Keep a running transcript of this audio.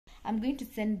I'm going to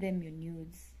send them your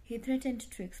nudes. He threatened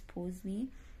to expose me.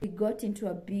 We got into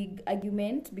a big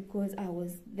argument because I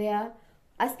was there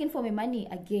asking for my money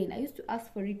again. I used to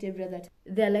ask for it every other time.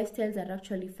 Their lifestyles are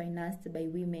actually financed by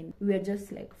women. We were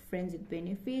just like friends with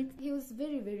benefits. He was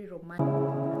very, very romantic.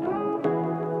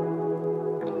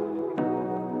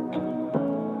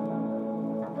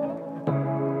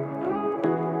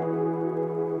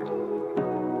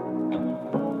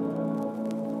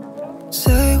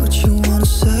 Say what you wanna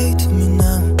say to me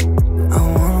now. I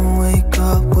wanna wake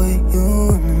up with you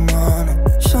in the morning.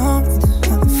 Show me there's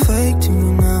nothing fake to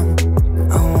me now.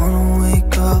 I wanna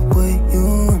wake up with you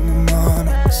in the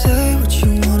morning. Say what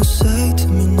you wanna say to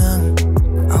me now.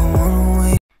 I wanna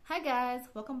wake. Hi guys,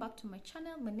 welcome back to my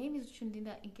channel. My name is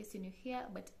Chundinda, in case you're new here.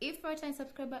 But if you're a time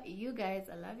subscriber, you guys,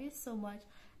 I love you so much.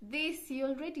 This you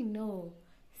already know.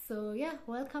 So yeah,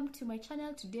 welcome to my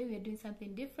channel. Today we are doing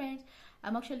something different.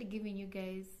 I'm actually giving you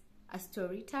guys a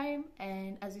story time,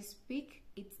 and as we speak,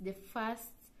 it's the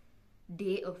first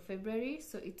day of February,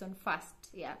 so it's on fast.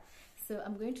 Yeah, so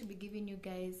I'm going to be giving you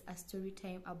guys a story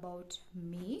time about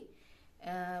me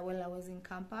while I was in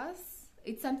campus.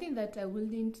 It's something that I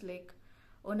wouldn't like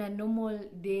on a normal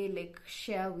day like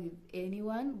share with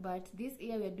anyone, but this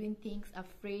year we are doing things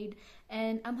afraid,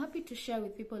 and I'm happy to share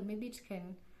with people. Maybe it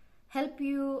can help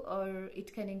you, or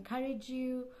it can encourage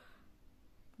you.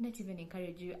 Not even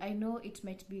encourage you, I know it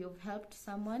might be of help to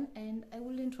someone, and I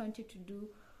wouldn't want you to do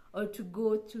or to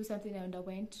go through something I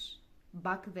underwent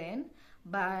back then,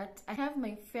 but I have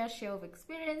my fair share of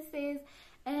experiences.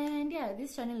 And yeah,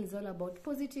 this channel is all about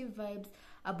positive vibes,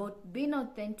 about being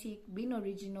authentic, being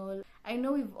original. I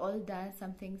know we've all done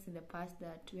some things in the past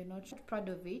that we're not proud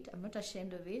of it. I'm not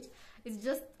ashamed of it. It's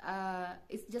just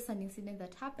an incident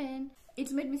that happened. It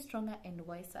made me stronger and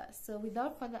wiser. So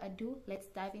without further ado, let's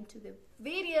dive into the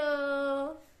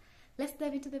video.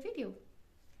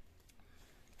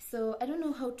 So I don't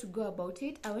know how to go about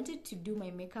it. I wanted to do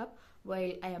my makeup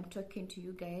while I am talking to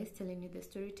you guys, telling you the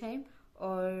story time,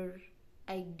 or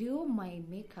I do my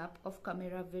makeup off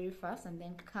camera very fast and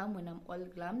then come when I'm all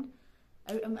glammed.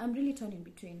 I'm really torn in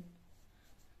between.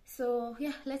 So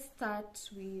yeah, let's start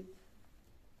with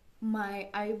my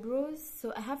eyebrows.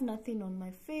 So I have nothing on my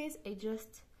face. I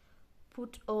just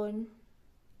put on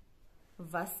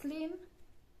Vaseline,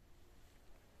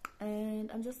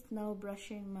 and I'm just now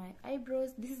brushing my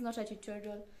eyebrows. This is not a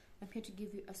tutorial. I'm here to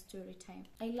give you a story time.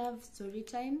 I love story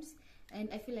times, and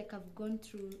I feel like I've gone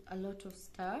through a lot of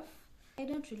stuff. I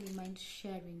don't really mind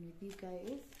sharing with you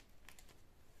guys.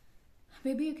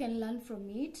 Maybe you can learn from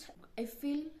it. I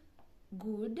feel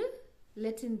good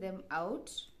letting them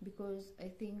out because I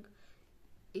think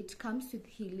it comes with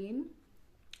healing.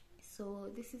 So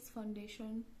this is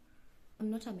foundation. I'm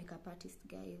not a makeup artist,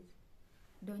 guys.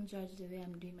 Don't judge the way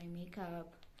I'm doing my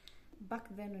makeup.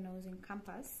 Back then when I was in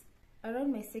campus,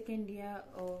 around my second year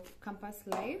of campus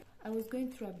life, I was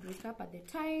going through a breakup at the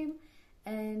time,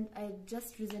 and I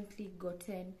just recently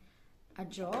gotten a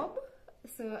job.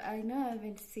 So I know I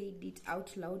haven't said it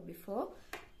out loud before.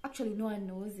 Actually, no one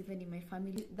knows, even in my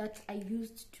family, that I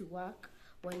used to work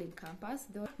while in campus.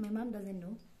 Though my mom doesn't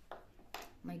know,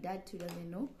 my dad too doesn't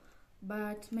know,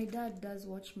 but my dad does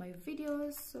watch my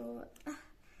videos, so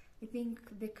I think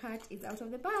the cat is out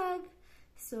of the bag.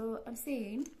 So I'm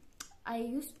saying I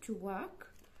used to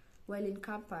work while in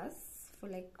campus for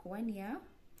like 1 year.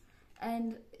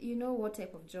 And you know what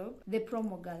type of job? The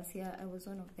promo girls. Yeah, I was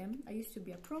one of them. I used to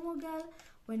be a promo girl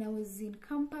when I was in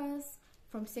campus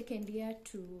from second year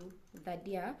to third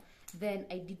year. Then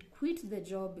I did quit the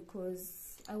job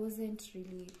because I wasn't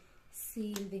really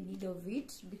seeing the need of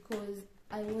it, because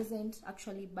I wasn't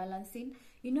actually balancing.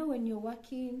 You know, when you're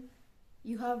working,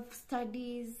 you have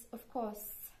studies, of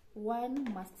course,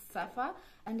 one must suffer.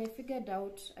 And I figured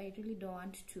out I really don't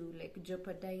want to like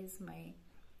jeopardize my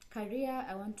career.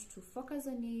 I want to focus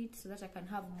on it so that I can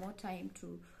have more time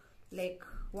to like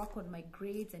work on my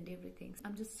grades and everything.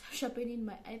 I'm just sharpening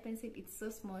my eye pencil. It's so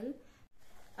small.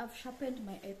 I've sharpened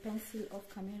my eye pencil off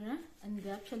camera and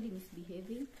they're actually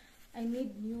misbehaving. I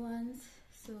need new ones,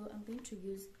 so I'm going to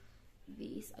use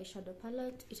this eyeshadow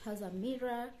palette. It has a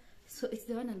mirror, so it's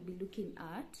the one I'll be looking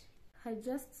at. I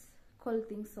just called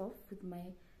things off with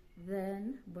my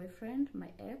then boyfriend,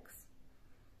 my ex,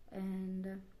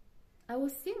 and I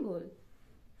was single.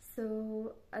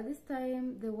 So at this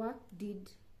time the work did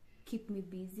keep me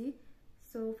busy.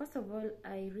 So first of all,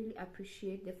 I really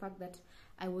appreciate the fact that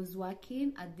I was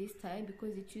working at this time,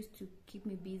 because it used to keep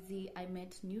me busy. I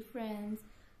met new friends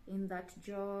in that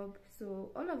job,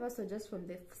 so all of us are just from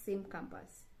the same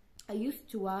campus. I used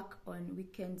to work on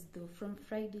weekends though, from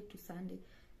Friday to Sunday.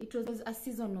 It was a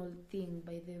seasonal thing,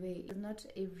 by the way. It's not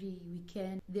every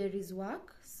weekend there is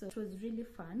work, so it was really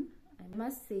fun. I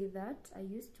must say that I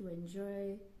used to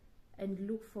enjoy and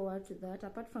look forward to that,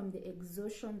 apart from the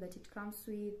exhaustion that it comes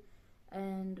with.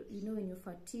 And you know, when you're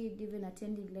fatigued, even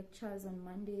attending lectures on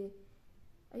Monday,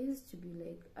 I used to be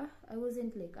like, I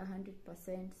wasn't like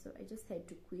 100%, so I just had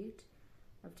to quit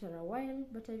after a while.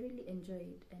 But I really enjoyed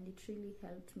it, and it really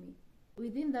helped me.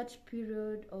 Within that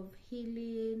period of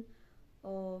healing,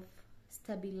 of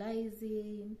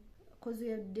stabilizing, because we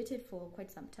have dated for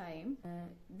quite some time,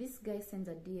 this guy sends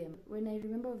a DM. When I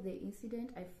remember of the incident,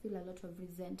 I feel a lot of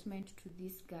resentment to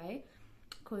this guy,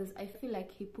 because I feel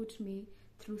like he put me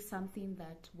through something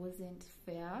that wasn't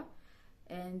fair,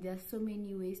 and there are so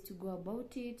many ways to go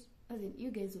about it. As in,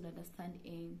 you guys will understand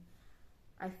in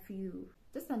a few.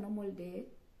 Just a normal day,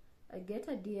 I get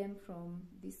a DM from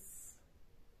this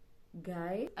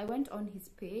guy. I went on his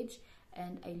page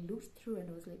and I looked through and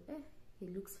I was like, he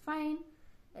looks fine.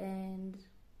 And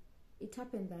it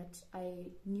happened that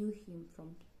I knew him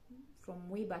from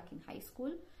way back in high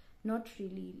school, not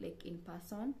really like in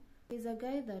person. He's a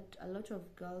guy that a lot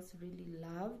of girls really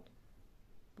loved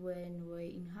when we were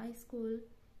in high school.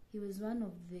 He was one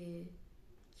of the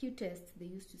cutest, they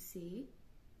used to say.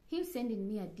 Him sending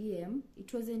me a DM,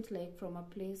 it wasn't like from a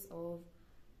place of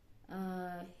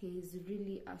he's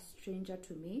really a stranger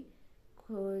to me,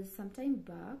 because sometime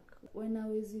back when I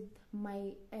was with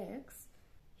my ex,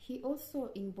 he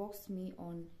also inboxed me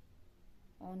on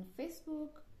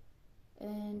Facebook,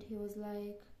 and he was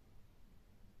like,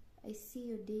 I see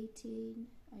you're dating,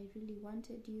 I really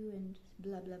wanted you, and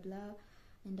blah blah blah.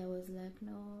 And I was like,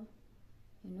 no,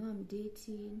 you know, I'm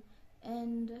dating.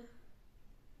 And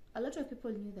a lot of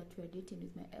people knew that we were dating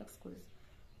with my ex, because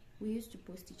we used to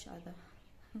post each other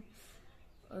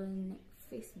on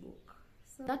Facebook.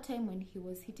 So that time when he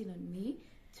was hitting on me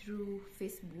through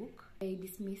Facebook, I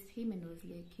dismissed him and was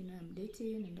like, you know, I'm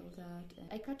dating and all that. And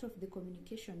I cut off the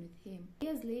communication with him.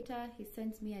 Years later, he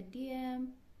sends me a DM.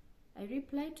 I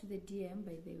replied to the DM,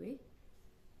 by the way.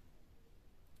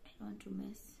 I don't want to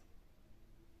mess.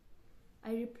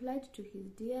 I replied to his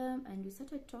DM and we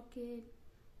started talking,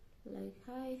 like,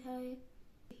 hi.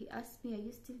 He asked me, are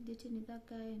you still dating with that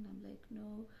guy? And I'm like,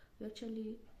 no, we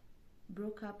actually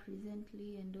broke up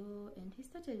recently and all. And he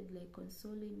started like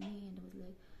consoling me, and I was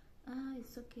like,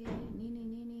 it's okay,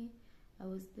 nini. I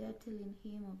was there telling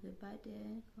him of the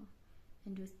burden,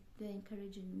 and he was there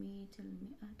encouraging me, telling me,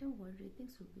 don't worry,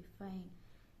 things will be fine.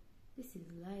 This is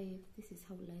life. This is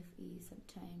how life is.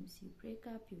 Sometimes you break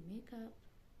up, you make up.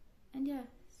 And yeah,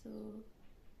 so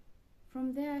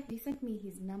from there, he sent me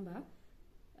his number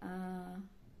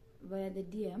via the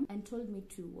DM and told me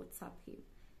to WhatsApp him.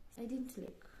 So I didn't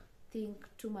like think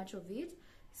too much of it,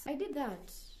 so I did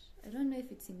that. I don't know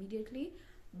if it's immediately,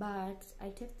 but I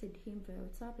texted him via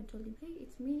WhatsApp and told him, hey,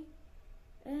 it's me.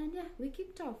 And yeah, we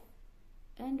kicked off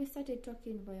and we started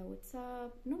talking via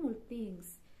WhatsApp, normal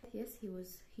things. Yes, he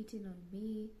was hitting on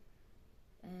me,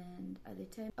 and at the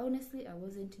time, honestly, I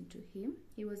wasn't into him.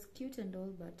 He was cute and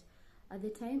all, but at the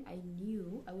time I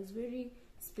knew, I was very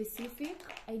specific.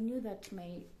 I knew that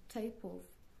my type of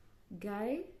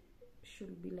guy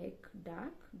should be like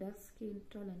dark skin,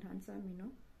 tall and handsome, you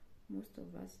know. Most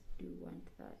of us do want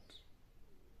that.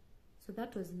 So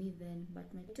that was me then,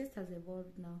 but my taste has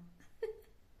evolved now.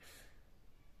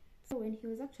 So when he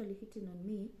was actually hitting on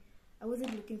me, I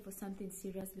wasn't looking for something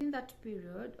serious. In that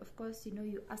period, of course, you know,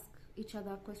 you ask each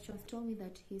other questions. He told me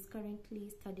that he's currently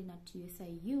studying at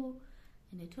USIU,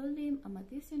 and I told him I'm at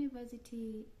this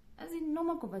university. As in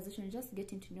normal conversation, just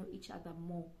getting to know each other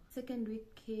more. Second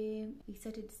week came, he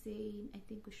started saying, I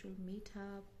think we should meet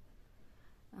up.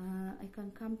 I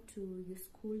can come to your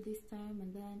school this time,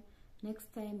 and then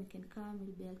next time you can come,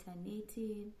 we'll be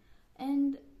alternating.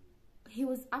 And he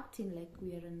was acting like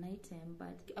we are an item,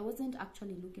 but I wasn't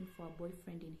actually looking for a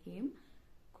boyfriend in him,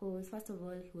 because first of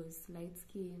all, he was light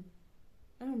skinned.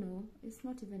 I don't know, it's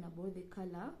not even about the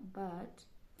color, but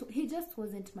he just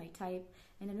wasn't my type.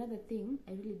 And another thing,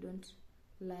 I really don't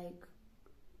like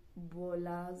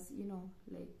ballers, you know,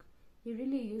 like he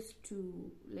really used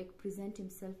to like present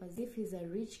himself as if he's a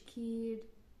rich kid,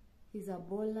 he's a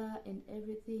baller and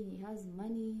everything, he has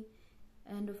money.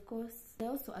 And of course, I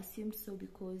also assumed so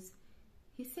because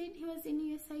he said he was in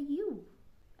USIU,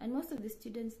 and most of the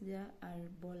students there are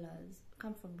ballers,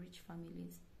 come from rich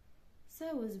families. So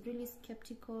I was really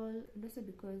skeptical, and also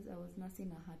because I was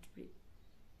nursing a heartbreak.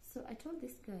 So I told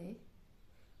this guy,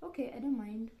 okay, I don't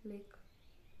mind, like,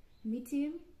 meet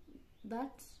him.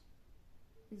 That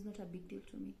is not a big deal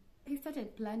to me. He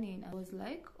started planning. I was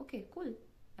like, okay, cool,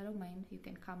 I don't mind, you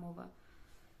can come over.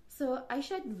 So I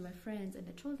shared with my friends and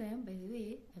I told them, by the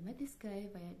way, I met this guy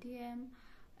via DM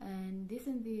and this,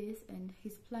 and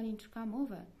he's planning to come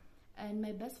over. And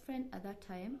my best friend at that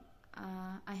time,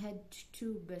 I had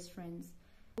two best friends.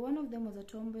 One of them was a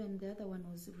tomboy and the other one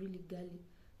was really girly.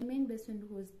 My main best friend,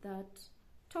 who was that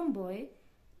tomboy,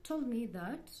 told me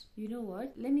that, you know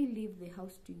what, let me leave the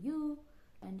house to you,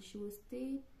 and she will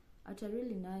stay at a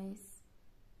really nice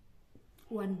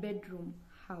 1-bedroom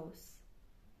house.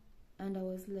 And I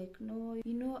was like, no,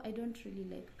 you know, I don't really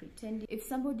like pretending. If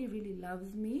somebody really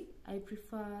loves me, I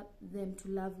prefer them to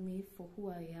love me for who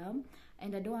I am.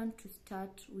 And I don't want to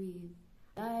start with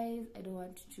lies. I don't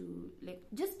want to, like,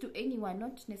 just to anyone,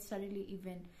 not necessarily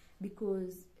even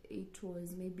because it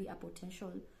was maybe a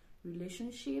potential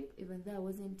relationship, even though I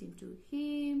wasn't into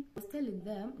him. I was telling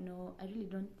them, no, I really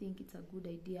don't think it's a good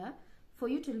idea for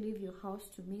you to leave your house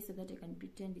to me so that I can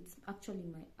pretend it's actually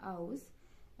my house.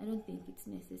 I don't think it's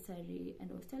necessary. And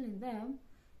I was telling them,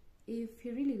 if he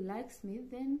really likes me,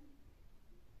 then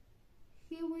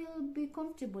he will be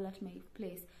comfortable at my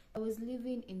place. I was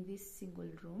living in this single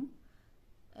room,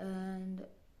 and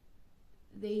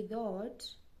they thought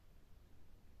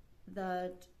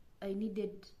that I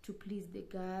needed to please the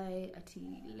guy,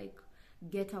 like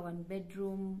get a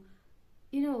 1-bedroom.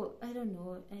 You know, I don't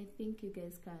know, I think you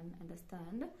guys can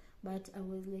understand, but I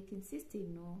was like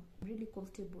insisting, no, I'm really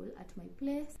comfortable at my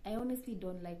place. I honestly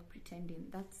don't like pretending.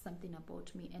 That's something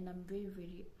about me, and I'm very,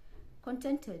 very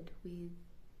contented with,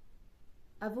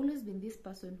 I've always been this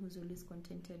person who's always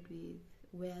contented with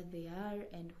where they are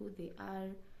and who they are,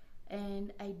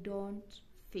 and I don't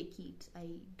fake it. I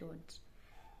don't.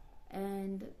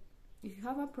 And if you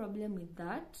have a problem with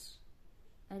that,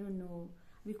 I don't know,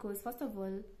 because first of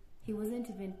all, he wasn't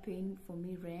even paying for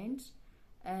me rent,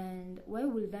 and why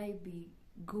would I be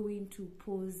going to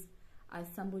pose as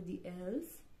somebody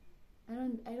else? I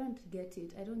don't get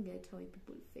it. I don't get how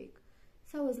people fake.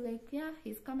 So I was like, yeah,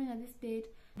 he's coming at this date.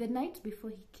 The night before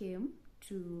he came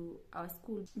to our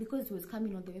school, because he was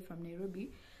coming all the way from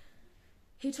Nairobi,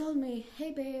 he told me,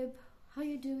 hey babe, how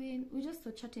you doing? We just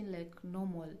were chatting like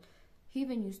normal. He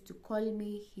even used to call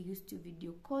me. He used to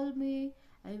video call me.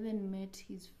 I even met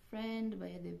his friend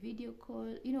via the video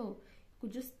call. You know, you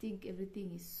could just think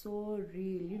everything is so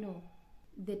real, you know,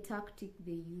 the tactic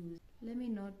they use. Let me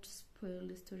not spoil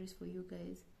the stories for you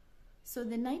guys. So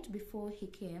the night before he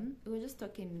came, we were just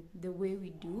talking the way we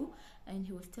do, and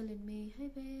he was telling me, hey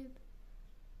babe.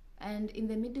 And in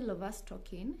the middle of us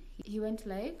talking, he went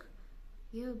like,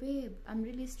 yo babe, I'm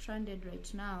really stranded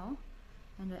right now.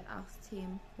 And I asked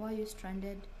him, why are you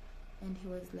stranded? And he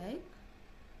was like,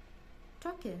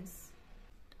 tokens.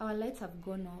 Our lights have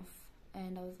gone off.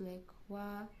 And I was like,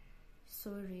 wow,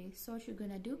 sorry, so what you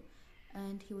gonna do?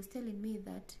 And he was telling me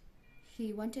that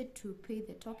he wanted to pay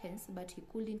the tokens, but he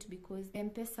couldn't because the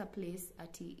M-Pesa place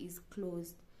at he is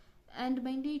closed. And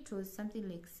mind you, it was something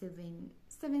like seven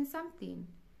something.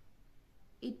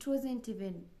 It wasn't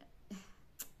even,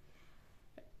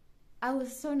 I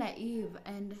was so naive.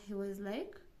 And he was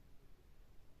like,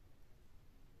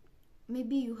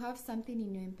 maybe you have something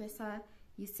in your M-Pesa,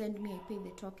 you send me, I pay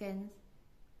the tokens,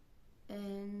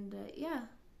 and yeah,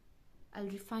 I'll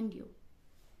refund you.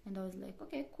 And I was like,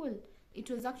 okay, cool. It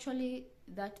was actually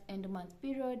that end month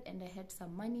period, and I had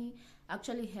some money. I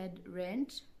actually had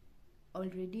rent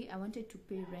already. I wanted to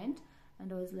pay rent,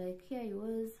 and I was like, here I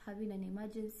was having an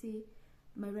emergency.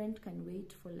 My rent can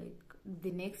wait for like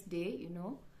the next day, you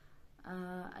know.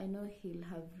 I know he'll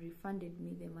have refunded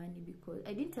me the money, because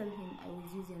I didn't tell him I was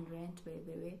using rent, by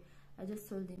the way. I just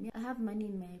told him, yeah, I have money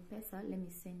in my pesa, let me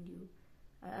send you.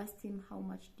 I asked him, how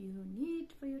much do you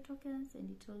need for your tokens? And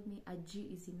he told me a G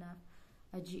is enough.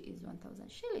 A G is 1,000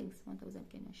 shillings, 1,000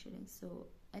 Kenyan shillings. So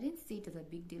I didn't see it as a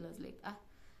big deal. I was like,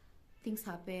 things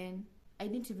happen. I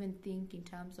didn't even think in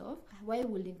terms of, why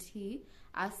wouldn't he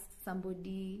ask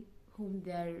somebody whom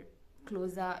they're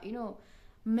closer, you know,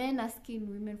 men asking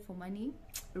women for money,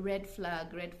 red flag.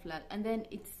 And then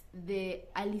it's the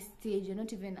early stage, you're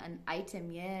not even an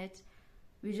item yet,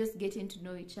 we're just getting to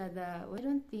know each other. I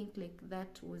don't think like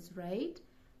that was right.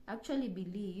 I actually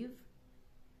believe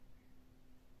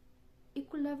he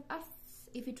could have asked,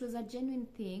 if it was a genuine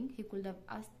thing, he could have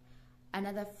asked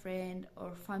another friend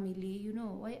or family, you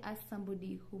know. Why ask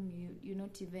somebody whom you're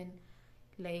not even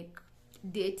like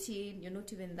dating, you're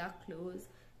not even that close?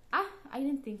 I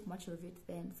didn't think much of it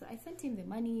then. So I sent him the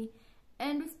money,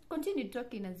 and we continued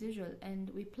talking as usual,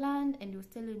 and we planned, and he was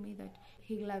telling me that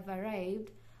he'll have arrived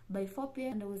by 4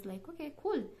 p.m. and I was like, okay,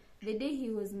 cool. The day he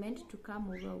was meant to come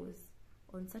over was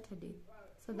on Saturday.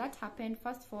 So that happened.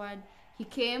 Fast forward, he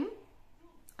came,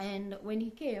 and when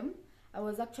he came, I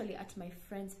was actually at my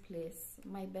friend's place,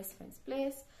 my best friend's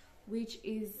place, which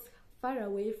is far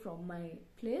away from my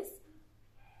place.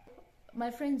 My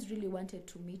friends really wanted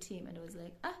to meet him, and I was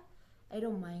like, I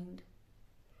don't mind.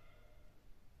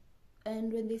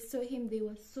 And when they saw him, they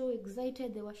were so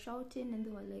excited. They were shouting, and they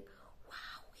were like,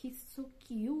 wow, he's so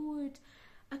cute.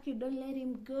 Okay, don't let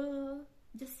him go.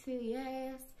 Just say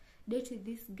yes. Date with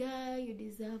this guy. You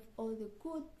deserve all the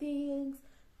good things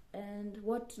and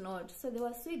whatnot. So they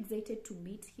were so excited to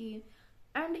meet him.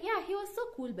 And yeah, he was so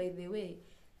cool, by the way.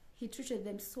 He treated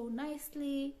them so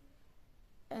nicely.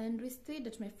 And we stayed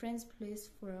at my friend's place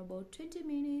for about 20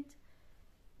 minutes.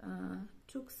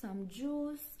 Took some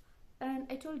juice. And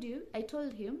I told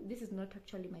him, this is not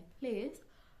actually my place.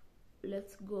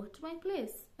 Let's go to my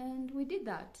place. And we did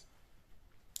that.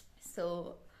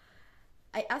 So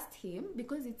I asked him,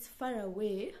 because it's far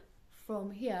away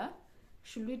from here,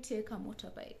 should we take a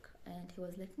motorbike? And he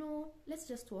was like, no, let's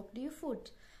just walk. Do you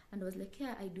foot? And I was like,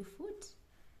 yeah, I do foot.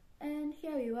 And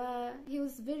here we were. He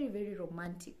was very, very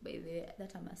romantic, by the way,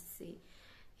 that I must say.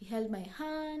 He held my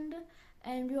hand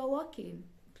and we were walking.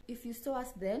 If you saw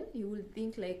us then, you would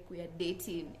think like we are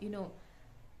dating, you know.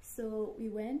 So we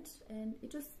went, and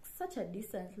it was such a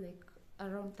distance, like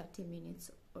around 30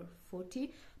 minutes or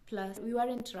 40. Plus, we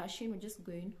weren't rushing, we're just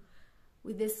going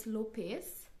with a slow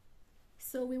pace.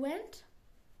 So we went,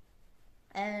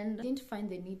 and I didn't find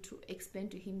the need to explain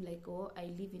to him like, oh, I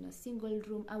live in a single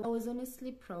room. I was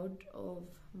honestly proud of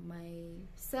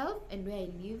myself and where I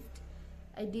lived.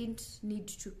 I didn't need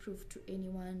to prove to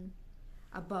anyone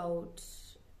about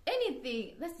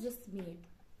anything. That's just me.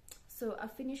 So I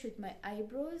finished with my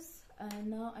eyebrows,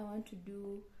 and now I want to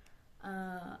do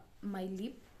my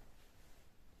lip.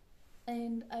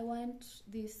 And I want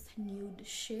this nude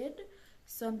shade,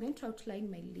 so I'm going to outline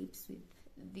my lips with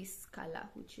this color,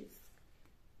 which is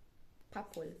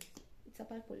purple. It's a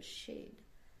purple shade.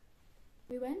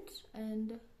 We went,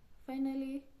 and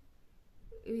finally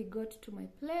we got to my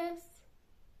place.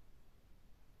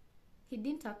 He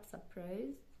didn't act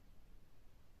surprised.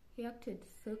 He acted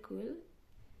so cool,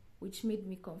 which made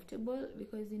me comfortable,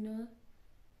 because, you know,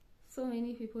 so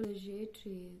many people associate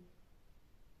with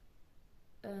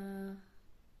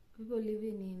people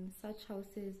living in such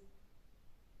houses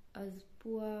as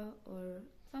poor or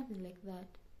something like that.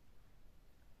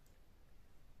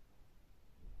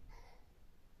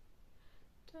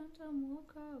 Tam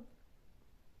woke up.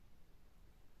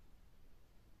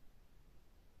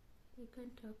 I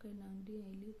can't talk and I'm doing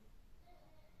a lip.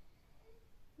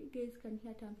 You guys can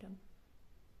hear Tam Tam.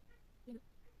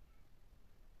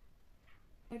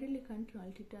 I really can't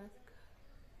multitask.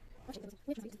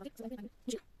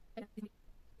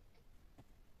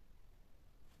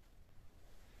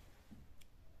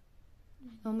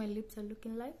 How my lips are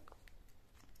looking like.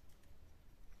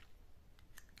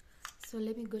 So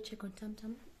let me go check on Tam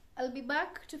Tam. I'll be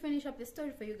back to finish up the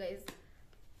story for you guys.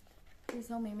 This is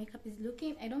how my makeup is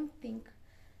looking. I don't think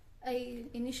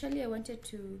initially I wanted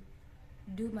to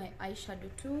do my eyeshadow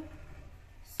too.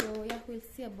 So yeah, we'll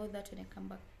see about that when I come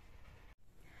back.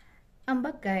 I'm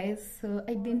back, guys. So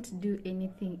I didn't do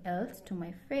anything else to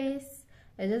my face.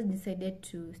 I just decided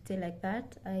to stay like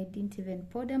that. I didn't even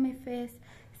powder my face.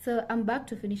 So I'm back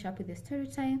to finish up with the story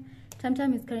time. Tam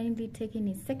Tam is currently taking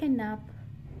his second nap,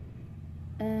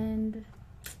 and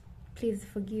please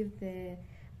forgive the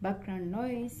background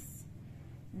noise.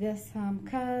 There's some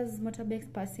cars,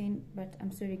 motorbikes passing, but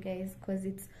I'm sorry guys, because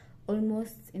it's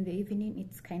almost in the evening.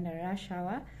 It's kind of rush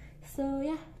hour. So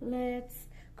yeah, let's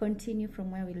continue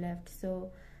from where we left.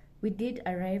 So we did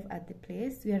arrive at the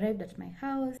place. We arrived at my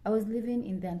house. I was living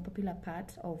in the unpopular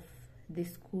part of the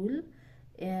school,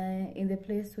 in the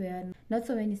place where not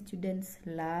so many students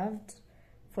loved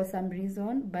for some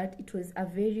reason, but it was a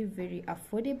very, very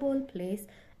affordable place,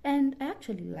 and I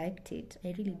actually liked it.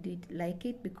 I really did like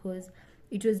it, because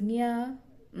it was near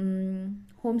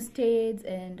homesteads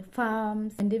and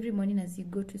farms, and every morning as you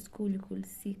go to school you could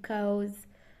see cows,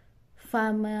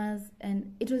 farmers,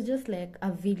 and it was just like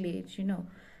a village, you know.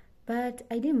 But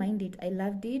I didn't mind it. I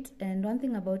loved it. And one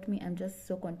thing about me, I'm just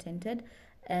so contented,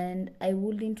 and I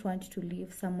wouldn't want to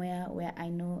live somewhere where I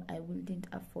know I wouldn't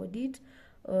afford it,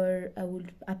 or I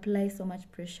would apply so much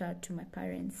pressure to my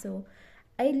parents. So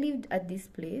I lived at this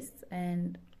place,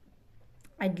 and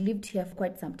I'd lived here for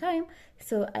quite some time.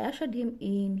 So I ushered him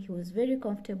in. He was very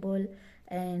comfortable,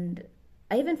 and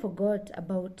I even forgot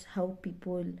about how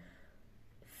people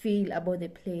feel about the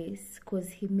place, because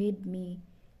he made me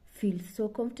feel so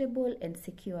comfortable and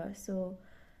secure. So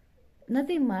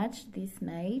nothing much this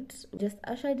night. Just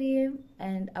ushered him,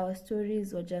 and our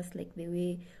stories were just like the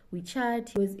way we chat.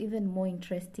 He was even more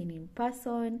interesting in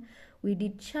person. We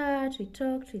did chat, we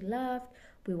talked, we laughed,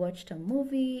 we watched a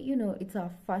movie. You know, it's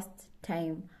our first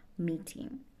time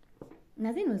meeting.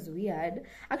 Nothing was weird.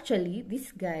 Actually,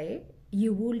 this guy,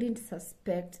 you wouldn't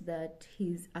suspect that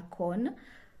he's a con.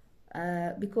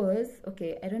 Because,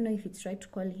 okay, I don't know if it's right to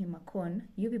call him a con.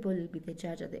 You people will be the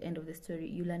judge at the end of the story.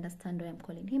 You'll understand why I'm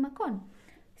calling him a con.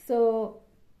 So,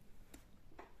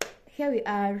 here we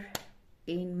are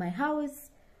in my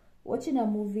house, watching a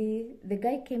movie. The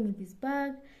guy came with his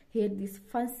bag. He had these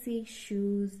fancy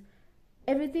shoes.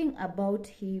 Everything about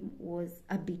him was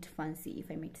a bit fancy, if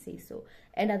I may say so.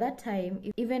 And at that time,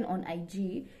 even on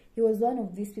IG, he was one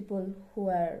of these people who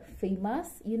are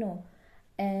famous, you know.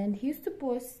 And he used to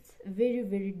post very,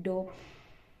 very dope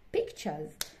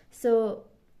pictures. So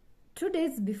 2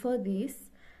 days before this,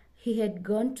 he had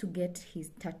gone to get his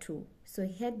tattoo. So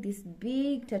he had this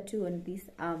big tattoo on this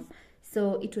arm.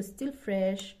 So it was still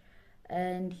fresh,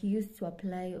 and he used to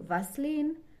apply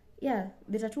Vaseline. Yeah,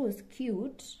 the tattoo was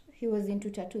cute. He was into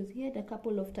tattoos. He had a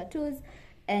couple of tattoos,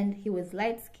 and he was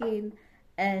light skinned.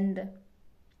 And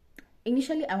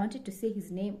initially, I wanted to say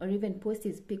his name or even post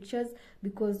his pictures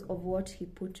because of what he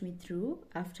put me through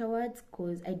afterwards,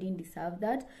 because I didn't deserve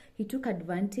that. He took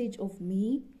advantage of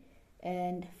me,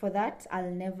 and for that,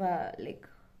 I'll never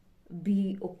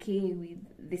be okay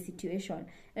with the situation.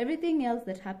 Everything else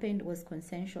that happened was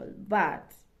consensual,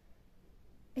 but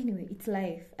anyway, it's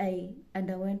life. I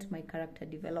underwent my character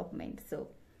development. So,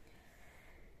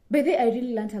 by the way, I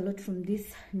really learned a lot from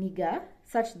this nigga,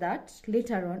 such that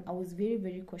later on I was very,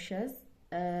 very cautious.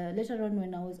 Later on,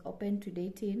 when I was open to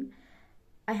dating,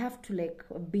 I have to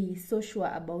be so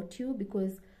sure about you,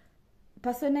 because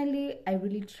personally I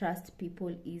really trust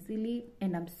people easily,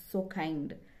 and I'm so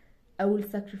kind. I will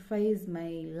sacrifice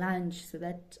my lunch so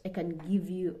that I can give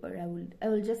you, or I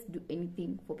will just do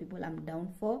anything for people I'm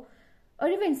down for, or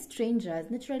even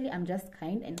strangers. Naturally, I'm just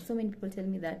kind, and so many people tell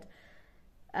me that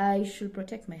I should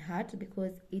protect my heart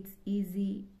because it's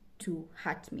easy to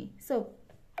hurt me. So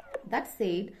that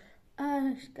said,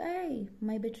 guy,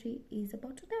 my battery is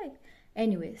about to die.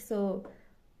 Anyway, so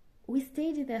we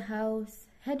stayed in the house,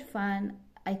 had fun.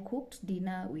 I cooked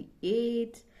dinner, we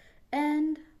ate,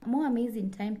 and more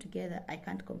amazing time together. I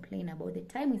can't complain about the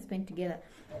time we spent together.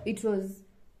 It was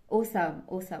awesome,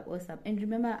 awesome, awesome. And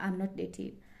remember, I'm not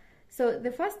dating. So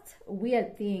the first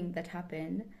weird thing that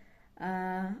happened,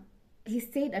 he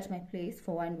stayed at my place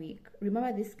for 1 week.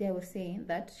 Remember, this guy was saying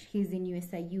that he's in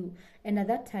USIU, and at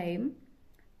that time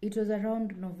it was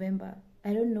around November.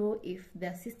 I don't know if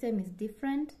their system is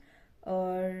different,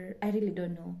 or I really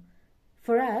don't know.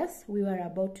 For us, we were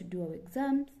about to do our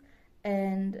exams,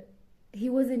 and he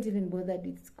wasn't even bothered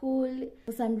with school.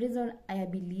 For some reason, I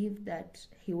believe that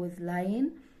he was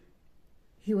lying.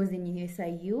 He was in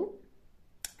USIU.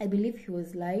 I believe he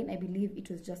was lying. I believe it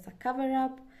was just a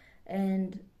cover-up,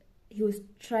 and he was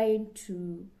trying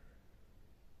to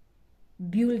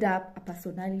build up a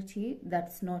personality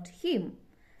that's not him,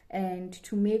 and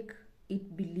to make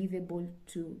it believable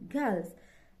to girls.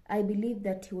 I believe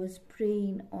that he was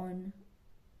preying on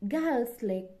girls,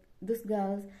 like those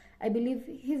girls. I believe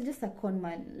he's just a con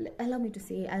man. Allow me to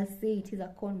say, I'll say it, he's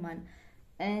a con man,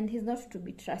 and he's not to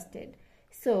be trusted.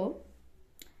 So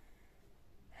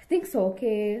things were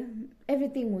okay,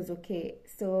 everything was okay.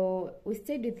 So we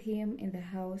stayed with him in the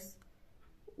house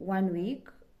 1 week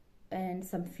and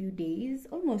some few days,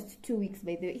 almost 2 weeks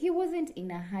by the way. He wasn't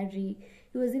in a hurry.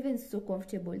 He was even so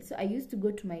comfortable. So I used to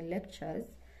go to my lectures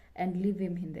and leave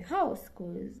him in the house,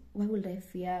 because why would I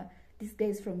fear? This guy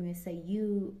is from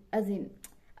USIU. As in,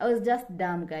 I was just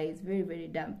dumb, guys, very, very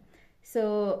dumb.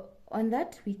 So on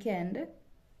that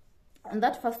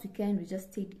first weekend, we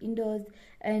just stayed indoors.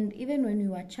 And even when we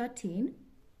were chatting,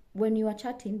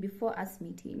 before us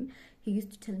meeting, he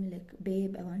used to tell me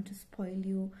babe, I want to spoil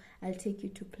you. I'll take you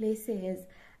to places.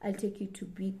 I'll take you to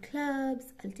big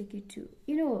clubs. I'll take you to,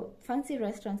 fancy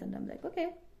restaurants. And I'm like, okay.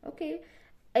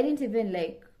 I didn't even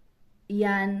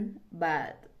yarn,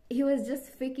 but he was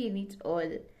just faking it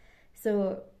all.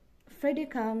 So Friday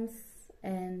comes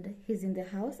and he's in the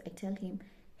house. I tell him,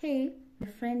 hey, my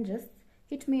friend just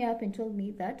hit me up and told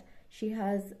me that she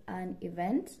has an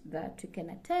event that we can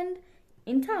attend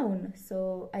in town.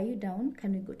 So are you down?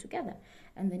 Can we go together?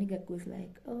 And the nigga goes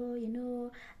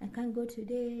oh, I can't go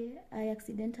today. I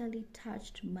accidentally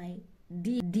touched my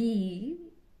D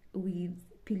with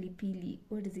pili.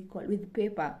 What is it called? With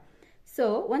paper.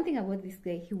 So one thing about this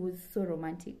guy, he was so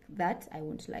romantic. That I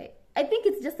won't lie. I think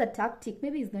it's just a tactic.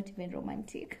 Maybe it's not even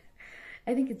romantic.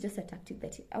 I think it's just a tactic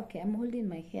that okay, I'm holding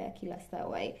my hair, killer star.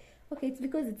 Why? Okay, it's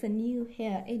because it's a new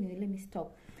hair. Anyway, let me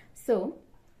stop. So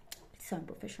it's so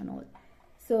unprofessional.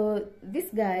 So this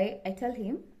guy, I tell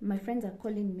him, my friends are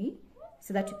calling me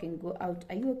so that you can go out.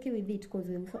 Are you okay with it? Because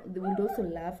they would also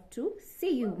love to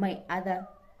see you, my other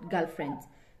girlfriends,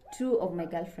 2 of my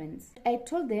girlfriends. I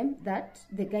told them that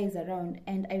the guy is around,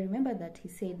 and I remember that he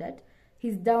said that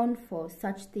he's down for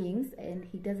such things and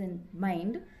he doesn't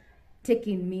mind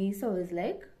taking me. So I was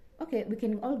like, okay, we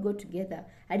can all go together.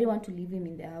 I didn't want to leave him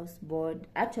in the house bored.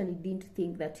 I actually didn't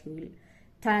think that he will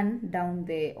turn down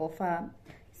the offer.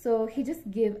 So he just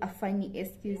gave a funny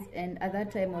excuse, and at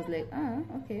that time I was like,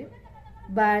 okay.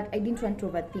 But I didn't want to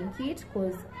overthink it,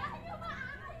 because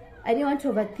I didn't want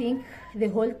to overthink the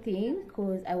whole thing,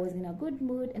 because I was in a good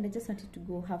mood and I just wanted to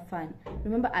go have fun.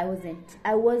 Remember, I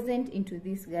wasn't into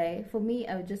this guy. For me,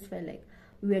 I just felt like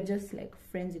we were just like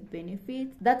friends with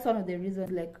benefits. That's one of the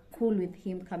reasons, like, cool with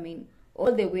him coming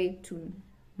all the way to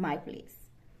my place.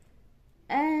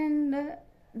 And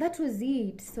that was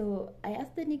it. So I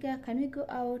asked the nigga, can we go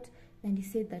out? And he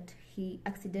said that he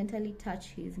accidentally touched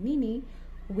his nini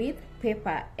with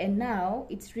paper, and now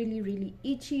it's really, really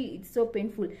itchy. It's so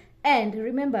painful. And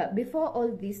remember, before all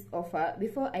this offer,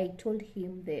 before I told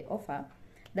him the offer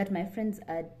that my friends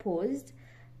had posed,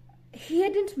 he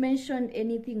hadn't mentioned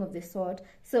anything of the sort.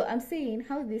 So I'm saying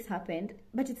how this happened,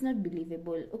 but it's not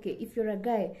believable. Okay, if you're a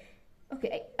guy,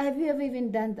 okay, have you ever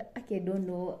even done that? Okay, I don't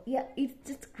know. Yeah, it's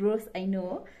just gross, I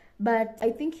know. But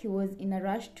I think he was in a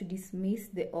rush to dismiss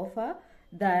the offer,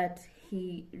 that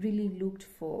he really looked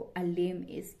for a lame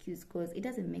excuse, because it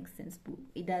doesn't make sense, boo.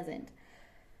 It doesn't.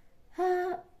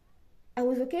 I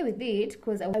was okay with it,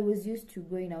 because I was used to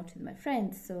going out with my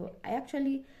friends. So I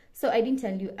didn't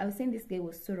tell you, I was saying this guy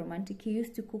was so romantic. He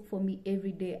used to cook for me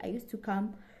every day. I used to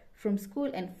come from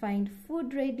school and find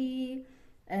food ready,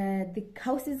 the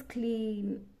house is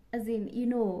clean, as in, you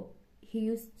know, he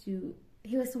was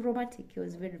romantic. He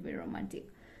was very, very romantic.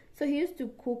 So he used to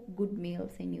cook good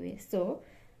meals anyway. So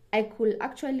I could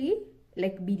actually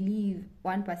like believe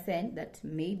 1% that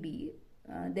maybe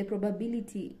the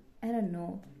probability, I don't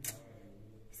know.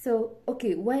 So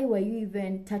okay, why were you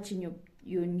even touching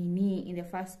your nini in the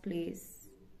first place?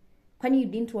 When you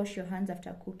didn't wash your hands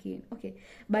after cooking? Okay,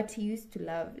 but he used to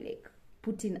love like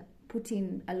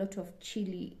putting a lot of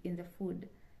chili in the food,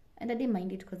 and I didn't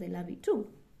mind it because I love it too.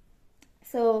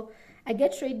 So I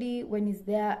get ready when he's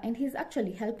there, and he's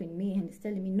actually helping me, and he's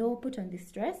telling me, no, put on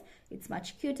this dress, it's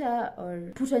much cuter,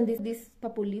 or put on this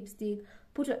purple lipstick,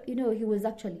 you know, he was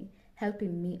actually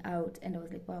helping me out. And I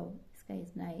was like, wow, this guy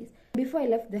is nice. Before I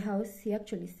left the house, he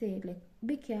actually said, like,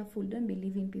 be careful, don't be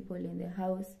leaving people in the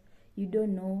house, you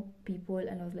don't know people.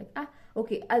 And I was like,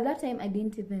 okay. At that time I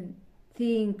didn't even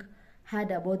think hard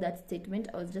about that statement.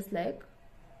 I was just like,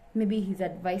 maybe he's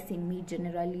advising me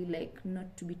generally, like,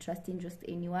 not to be trusting just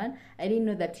anyone. I didn't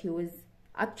know that he was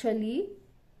actually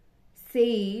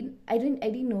saying, I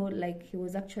didn't know, like, he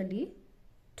was actually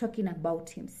talking about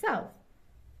himself.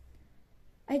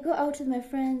 I go out with my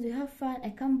friends, we have fun, I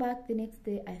come back the next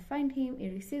day, I find him, he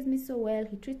receives me so well,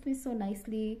 he treats me so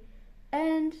nicely,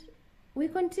 and we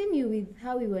continue with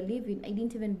how we were living. I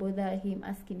didn't even bother him,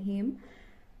 asking him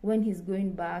when he's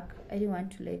going back. I didn't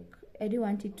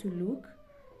want it to look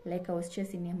like I was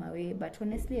chasing him away, but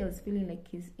honestly I was feeling like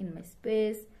he's in my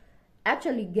space. I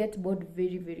actually get bored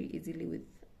very, very easily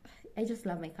I just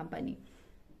love my company.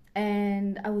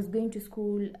 And I was going to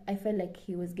school, I felt like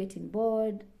he was getting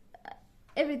bored,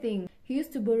 everything. He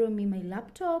used to borrow me my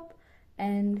laptop,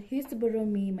 and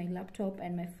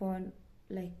my phone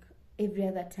like every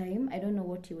other time. I don't know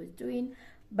what he was doing,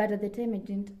 but at the time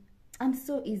I'm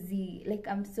so easy.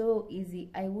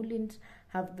 I wouldn't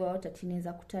have thought that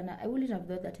inaweza kutana. I wouldn't have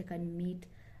thought that I can meet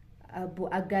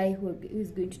a guy who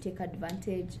is going to take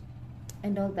advantage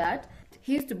and all that.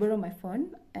 He used to borrow my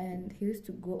phone, and he used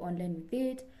to go online with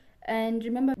it. And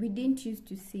remember, we didn't used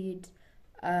to sit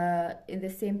in the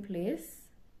same place.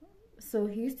 So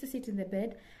he used to sit in the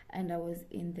bed, and I was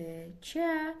in the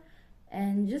chair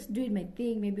and just doing my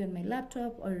thing, maybe on my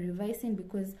laptop or revising,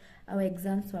 because our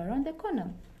exams were around the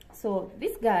corner. So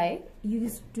this guy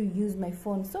used to use my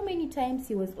phone so many times.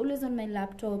 He was always on my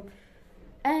laptop,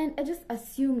 and I just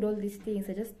assumed all these things.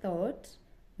 I just thought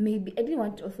maybe I didn't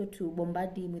want also to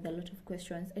bombard him with a lot of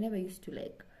questions. I never used to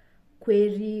like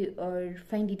query or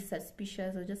find it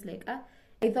suspicious, or just like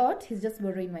I thought he's just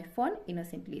borrowing my phone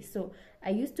innocently. So I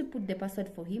used to put the password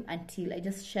for him until I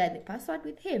just share the password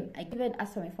with him. I even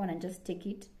ask for my phone and just take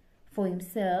it for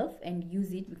himself and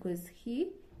use it, because he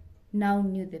now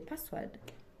knew the password.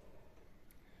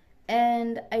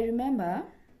 And I remember,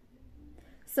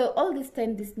 so all this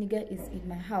time this nigga is in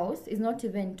my house, is not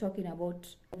even talking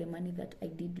about the money that I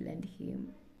did lend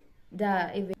him.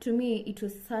 To me it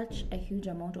was such a huge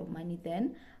amount of money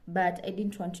then, but I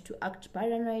didn't want to act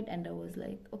paranoid, and I was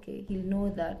like, okay, he'll know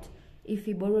that if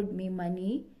he borrowed me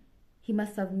money, he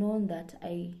must have known that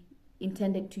I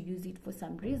intended to use it for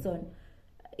some reason.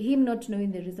 Him not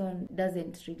knowing the reason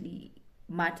doesn't really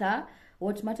matter.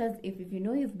 What matters if you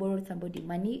know you've borrowed somebody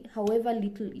money, however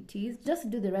little it is, just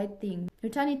do the right thing.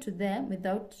 Return it to them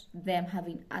without them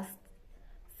having asked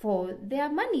for their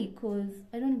money, because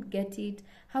I don't get it.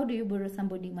 How do you borrow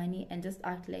somebody money and just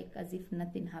act like as if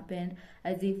nothing happened,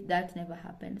 as if that never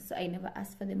happened? So I never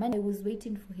asked for the money. I was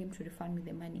waiting for him to refund me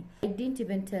the money. I didn't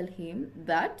even tell him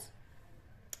that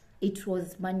it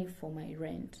was money for my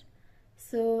rent.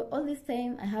 So all this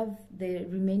time I have the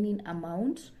remaining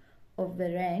amount of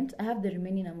the rent. I have the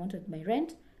remaining amount of my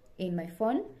rent in my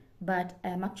phone, but I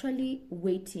am actually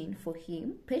waiting for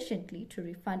him patiently to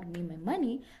refund me my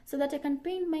money so that I can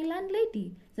pay my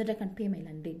landlady,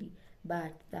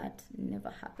 But that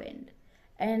never happened.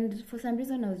 And for some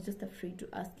reason, I was just afraid to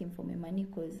ask him for my money,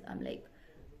 because I'm like,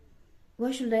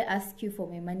 why should I ask you for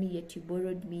my money yet you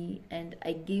borrowed me and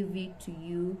I gave it to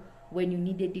you when you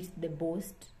needed it the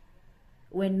most,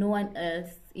 when no one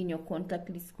else in your contact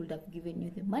list could have given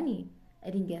you the money? I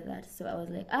didn't get that. So I was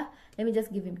like, let me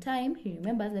just give him time. He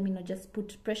remembers. Let me not just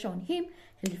put pressure on him.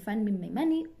 He'll refund me my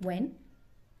money when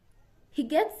he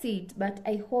gets it. But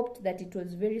I hoped that it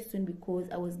was very soon, because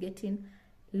I was getting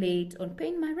late on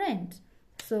paying my rent.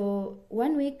 So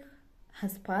 1 week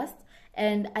has passed,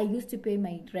 and I used to pay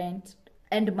my rent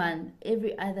end month.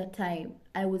 Every other time,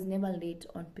 I was never late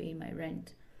on paying my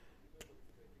rent.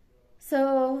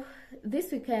 So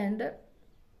this weekend,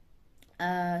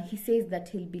 he says that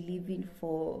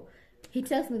he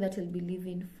tells me that he'll be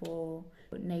leaving for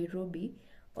Nairobi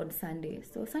on Sunday.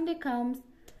 So Sunday comes,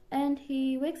 and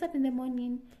he wakes up in the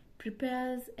morning,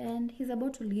 prepares, and he's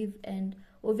about to leave. And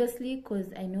obviously, because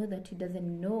I know that he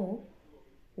doesn't know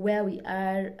where we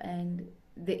are and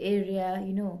the area,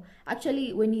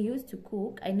 Actually, when he used to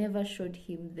cook, I never showed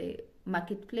him the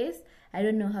marketplace. I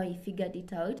don't know how he figured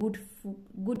it out.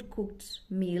 Good cooked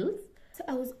meals. So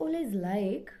I was always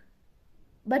like,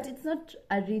 but it's not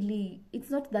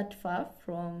that far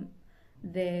from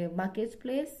the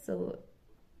marketplace, so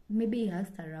maybe he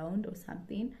asked around or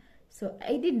something. So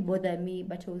it didn't bother me,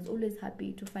 but I was always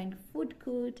happy to find food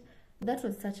good. That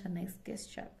was such a nice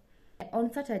gesture.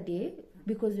 On Saturday,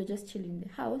 because we're just chilling in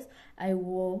the house, I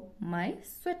wore my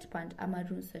sweatpant, a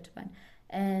maroon sweatpant.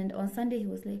 And on Sunday, he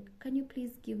was like, can you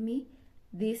please give me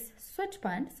this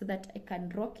sweatpant so that I can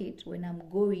rock it when I'm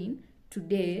going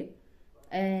today?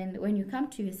 And when you come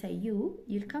to SIU,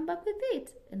 you'll come back with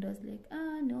it. And I was like,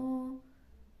 no,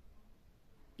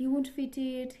 he won't fit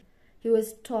it. He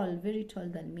was tall, very tall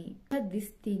than me. He had this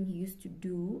thing he used to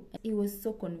do. He was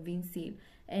so convincing,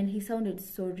 and he sounded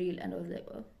so real. And I was like,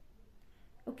 oh,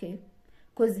 okay.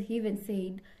 Because he even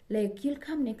said, like, you'll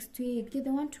come next week. You're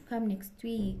the one to come next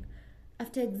week.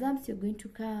 After exams, you're going to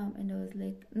come. And I was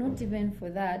like, not even for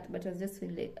that. But I was just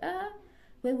feeling like,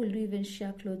 why will you even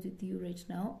share clothes with you right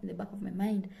now? In the back of my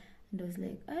mind. And I was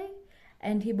like,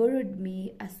 and he borrowed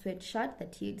me a sweatshirt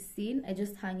that he had seen. I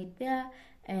just hung it there,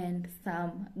 and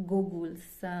some goggles,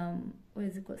 some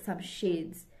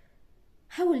shades.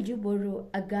 How would you borrow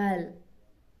a girl?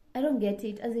 I don't get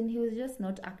it. As in, he was just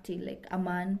not acting like a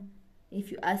man.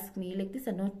 If you ask me, like, these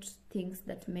are not things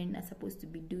that men are supposed to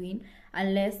be doing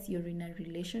unless you're in a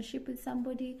relationship with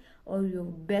somebody or you're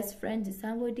best friends with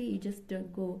somebody. You just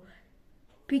don't go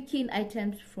picking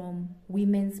items from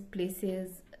women's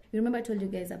places. Remember I told you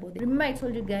guys about this. Remember I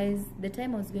told you guys the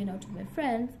time I was going out with my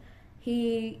friends,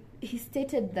 he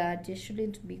stated that you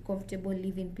shouldn't be comfortable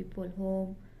leaving people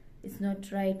home. It's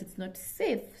not right, it's not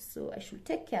safe, so I should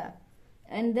take care.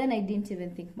 And then I didn't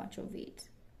even think much of it.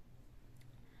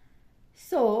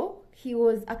 So he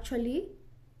was actually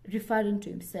referring to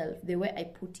himself, the way I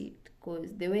put it, because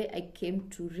the way I came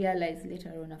to realize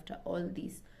later on after all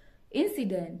this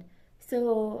incident.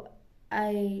 So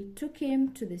I took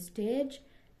him to the stage,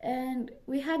 and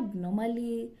we hugged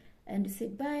normally, and he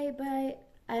said bye.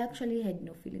 I actually had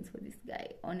no feelings for this guy,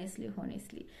 honestly.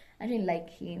 I didn't like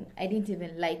him. I didn't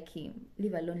even like him,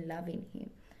 leave alone loving him.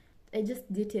 I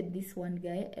just dated this one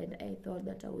guy, and I thought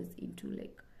that I was into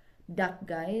like dark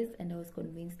guys, and I was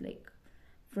convinced like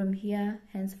from here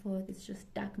henceforth it's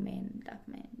just dark men,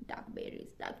 dark berries,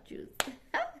 dark juice.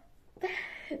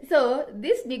 So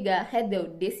this nigga had the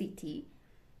audacity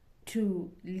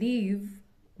to leave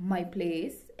my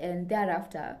place, and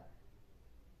thereafter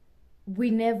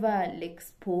we never like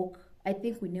spoke. I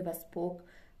think we never spoke,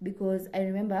 because I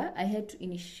remember I had to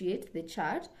initiate the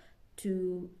chat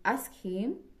to ask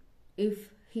him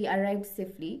if he arrived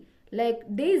safely,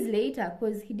 like days later,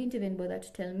 because he didn't even bother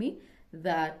to tell me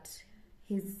that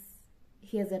his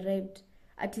he has arrived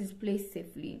at his place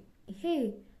safely.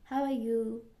 Hey, how are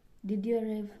you? Did you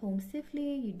arrive home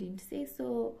safely? You didn't say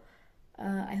so.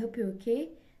 I hope you're okay.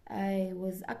 I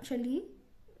wanted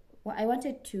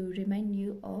to remind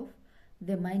you of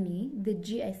the money, the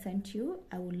G I sent you.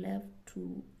 I would love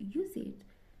to use it.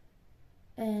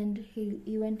 And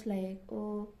he went like,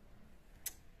 oh,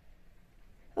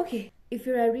 okay. If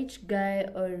you're a rich guy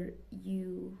or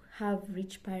you have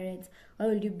rich parents, why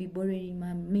will you be borrowing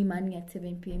me money at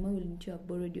 7 p.m? Why wouldn't you have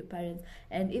borrowed your parents?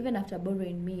 And even after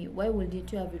borrowing me, why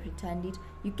wouldn't you have returned it?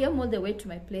 You came all the way to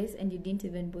my place and you didn't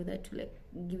even bother to like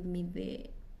give me the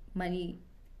money.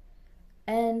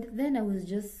 And then I was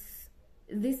just,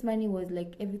 this money was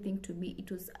like everything to me.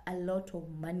 It was a lot of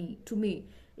money to me.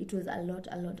 It was a lot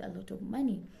of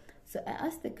money. So I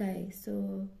asked the guy,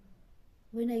 so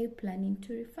when are you planning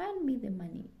to refund me the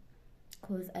money?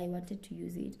 Because I wanted to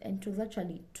use it. And it was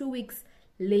actually 2 weeks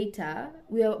later.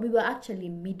 We were actually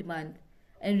mid-month.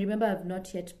 And remember, I've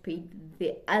not yet paid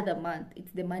the other month.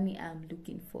 It's the money I'm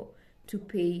looking for to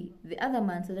pay the other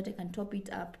month so that I can top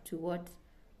it up to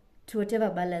whatever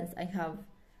balance I have.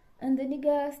 And the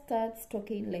nigga starts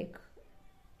talking like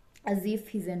as if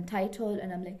he's entitled.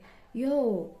 And I'm like,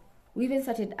 yo, we even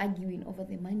started arguing over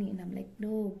the money, and I'm like,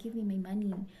 no, give me my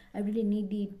money. I really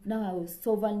need it. Now I was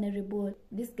so vulnerable.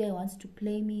 This guy wants to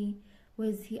play me. Why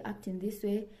is he acting this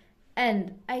way?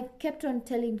 And I kept on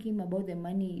telling him about the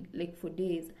money like for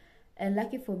days. And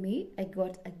lucky for me, I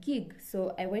got a gig.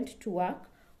 So I went to work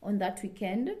on that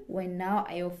weekend when now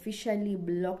I officially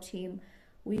blocked him.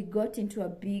 We got into a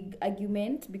big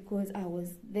argument because I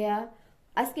was there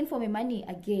asking for my money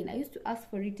again. I used to ask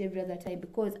for it every other time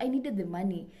because I needed the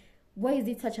money. Why is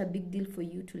it such a big deal for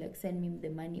you to like send me the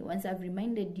money once I've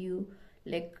reminded you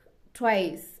like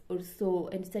twice or so,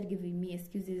 and start giving me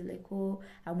excuses like, oh,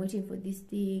 I'm waiting for this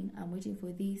thing, I'm waiting for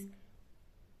this.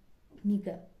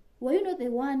 Nigga, were you not the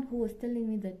one who was telling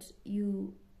me that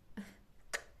you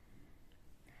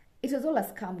it was all a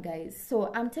scam, guys?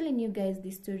 So I'm telling you guys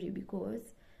this story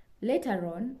because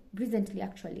later on, recently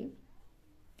actually,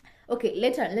 okay,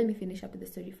 let me finish up with the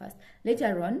story first.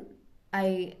 Later on,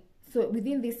 so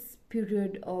within this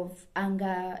period of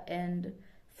anger and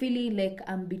feeling like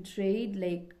I'm betrayed,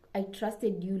 like I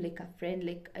trusted you like a friend,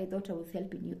 like I thought I was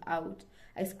helping you out,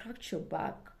 I scratched your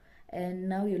back, and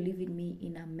now you're leaving me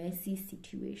in a messy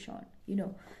situation, you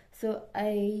know. So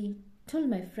I told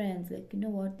my friends, like, you know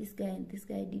what, this guy and this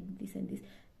guy did this and this,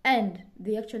 and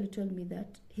they actually told me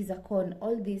that he's a con.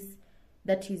 All this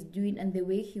that he's doing and the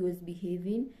way he was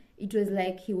behaving, it was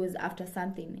like he was after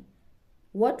something.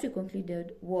 What we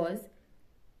concluded was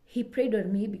he preyed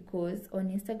on me because on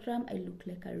Instagram I look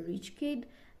like a rich kid,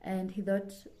 and he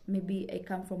thought maybe I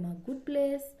come from a good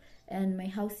place and my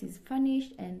house is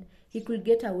furnished, and he could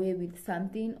get away with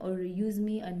something or use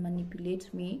me and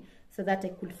manipulate me so that I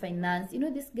could finance. You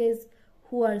know, these guys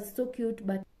who are so cute,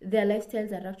 but their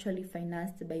lifestyles are actually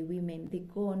financed by women. They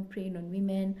go on preying on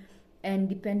women and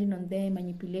depending on them,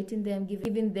 manipulating them,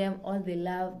 giving them all the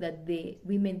love that the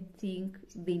women think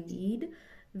they need.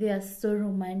 They are so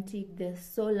romantic, they're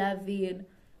so loving.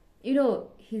 You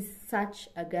know, he's such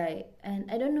a guy.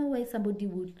 And I don't know why somebody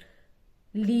would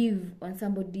live on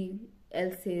somebody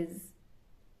else's,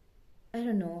 I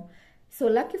don't know. So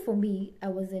lucky for me, I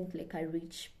wasn't like a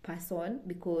rich person,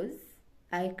 because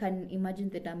I can imagine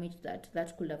the damage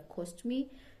that could have cost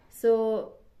me.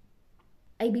 So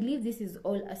I believe this is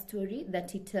all a story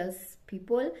that he tells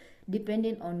people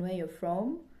depending on where you're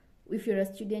from. If you're a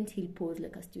student, he'll pose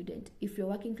like a student. If you're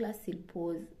working class, he'll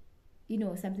pose, you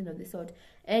know, something of the sort.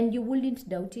 And you wouldn't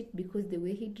doubt it because the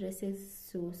way he dresses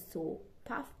so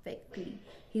perfectly.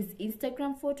 His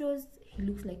Instagram photos, he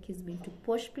looks like he's been to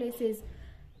posh places.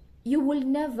 You will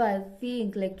never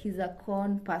think like he's a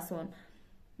con person.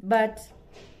 But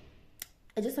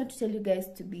I just want to tell you guys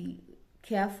to be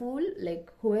careful, like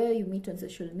whoever you meet on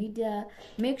social media,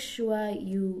 make sure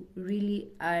you really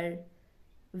are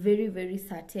very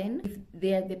certain if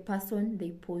they are the person they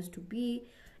pose to be.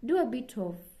 Do a bit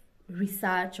of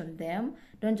research on them.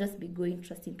 Don't just be going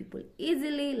trusting people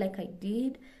easily like I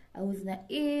did. I was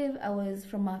naive. I was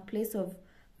from a place of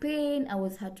pain. I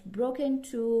was heartbroken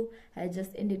too. I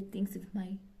just ended things with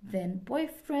my then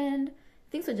boyfriend.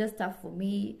 Things were just tough for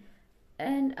me,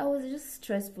 and I was just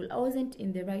stressful. I wasn't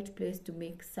in the right place to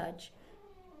make such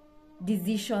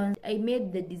decisions. I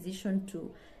made the decision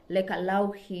to like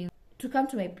allow him to come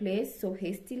to my place so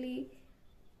hastily.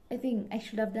 I think I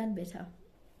should have done better.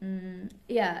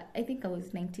 Yeah, I think I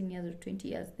was 19 years or 20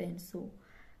 years then, so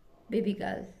baby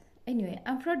girl. Anyway,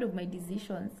 I'm proud of my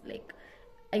decisions. Like,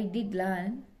 I did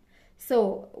learn.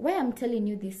 So why I'm telling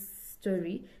you this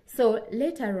story. So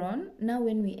later on, now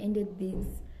when we ended this,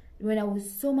 when I was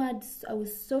so mad, I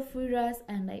was so furious,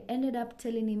 and I ended up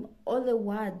telling him all the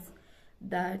words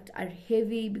that are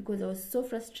heavy because I was so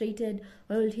frustrated.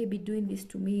 Why would he be doing this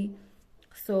to me?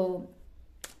 So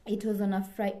it was on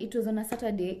a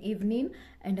Saturday evening,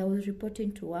 and I was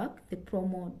reporting to work, the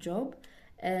promo job,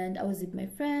 and I was with my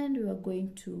friend. We were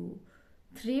going to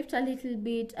thrift a little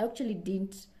bit. I actually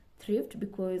didn't thrift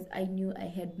because I knew I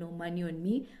had no money on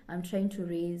me. I'm trying to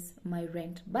raise my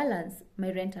rent balance,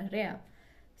 my rent arrear.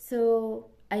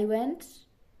 So I went,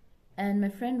 and my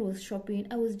friend was shopping.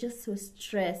 I was just so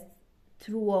stressed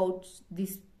throughout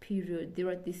this period,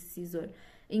 throughout this season.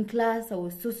 In class, I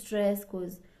was so stressed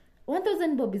because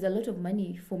 1,000 bob is a lot of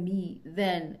money for me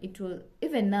then. It was,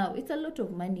 even now, it's a lot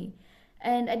of money.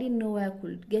 And I didn't know where I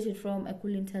could get it from. I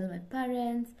couldn't tell my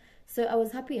parents. So I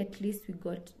was happy at least we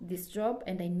got this job,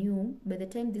 and I knew by the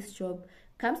time this job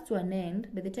comes to an end,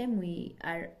 by the time we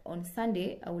are on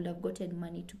Sunday, I would have gotten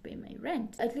money to pay my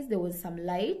rent. At least there was some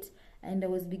light, and I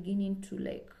was beginning to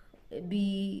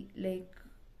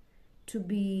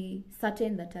be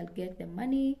certain that I'll get the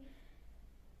money.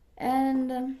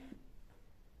 And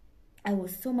I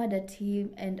was so mad at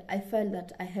him, and I felt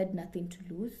that I had nothing to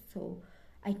lose. So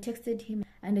I texted him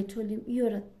and I told him,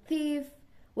 "You're a thief.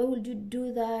 Why would you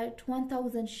do that?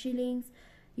 1,000 shillings.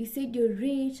 You said you're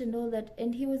rich and all that."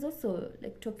 And he was also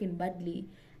talking badly.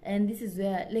 And this is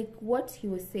where what he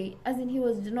was saying, as in, he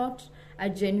was not a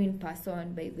genuine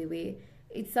person, by the way.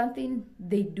 It's something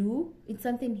they do. It's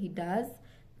something he does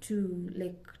to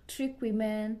trick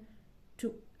women.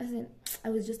 As in, I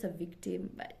was just a victim,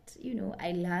 but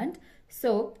I learned.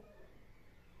 So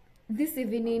this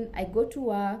evening I go to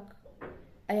work.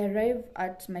 I arrive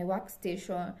at my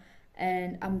workstation,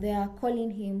 and I'm there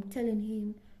calling him, telling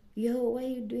him, "Yo, why are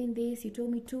you doing this? You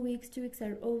told me 2 weeks. 2 weeks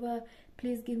are over.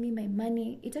 Please give me my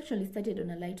money." It actually started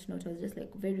on a light note. I was just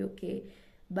very okay.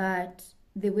 But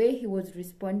the way he was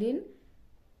responding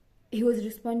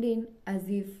as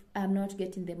if I'm not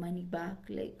getting the money back.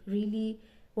 Really,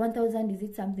 1,000, is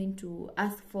it something to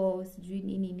ask for?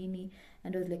 Nini.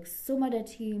 And I was so mad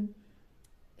at him.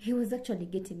 He was actually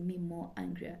getting me more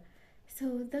angrier.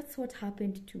 So that's what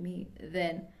happened to me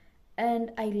then.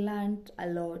 And I learned a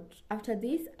lot. After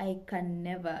this, I can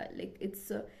never,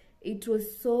 it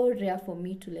was so rare for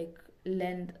me to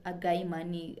lend a guy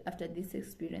money after this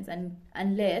experience. And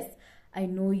unless I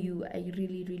know you, I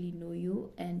really, really know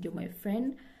you, and you're my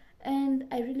friend. And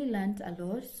I really learned a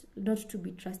lot, not to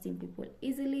be trusting people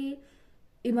easily.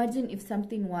 Imagine if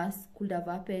something worse could have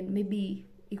happened. Maybe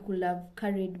he could have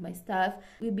carried my stuff.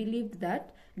 We believed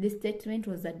that the statement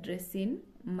was addressing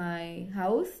my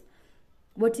house.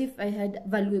 What if I had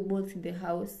valuables in the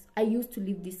house? I used to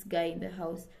leave this guy in the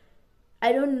house.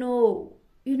 I don't know,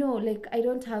 I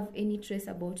don't have any trace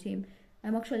about him.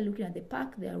 I'm actually looking at the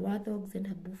park. There are warthogs and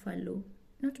a buffalo.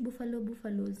 Not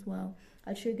buffaloes. Wow.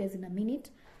 I'll show you guys in a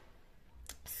minute.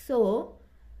 So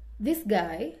this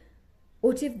guy,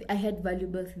 what if I had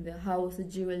valuables in the house,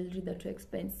 jewelry that were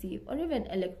expensive, or even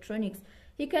electronics?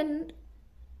 He can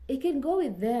go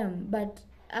with them. But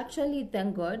actually,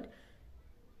 thank God,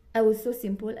 I was so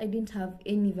simple. I didn't have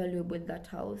any valuable in that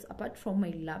house apart from my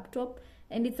laptop,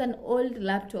 and it's an old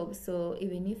laptop. So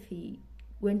even if he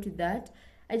went to that,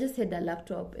 I just had a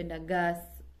laptop and a gas.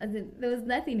 As in, there was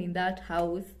nothing in that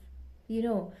house,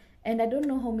 And I don't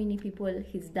know how many people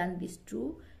he's done this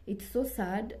to. It's so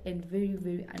sad and very,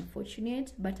 very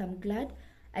unfortunate. But I'm glad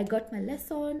I got my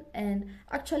lesson. And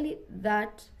actually,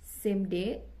 that same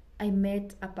day, I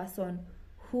met a person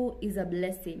who is a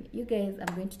blessing. You guys,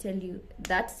 I'm going to tell you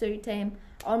that story time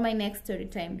on my next story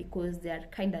time because they are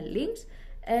kind of linked.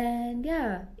 And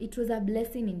yeah, it was a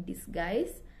blessing in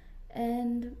disguise.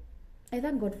 And I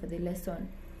thank God for the lesson.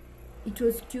 It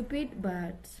was stupid,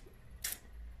 but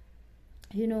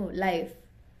life.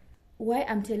 Why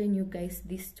I'm telling you guys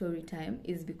this story time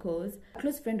is because a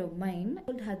close friend of mine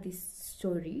told her this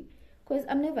story, because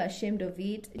I'm never ashamed of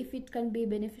it. If it can be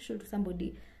beneficial to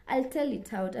somebody, I'll tell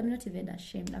it out. I'm not even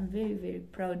ashamed. I'm very, very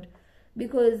proud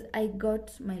because I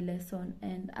got my lesson,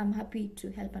 and I'm happy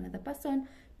to help another person,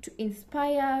 to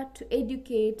inspire, to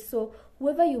educate. So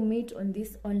whoever you meet on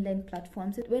these online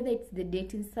platforms, whether it's the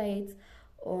dating sites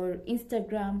or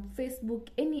Instagram, Facebook,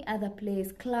 any other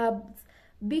place, clubs,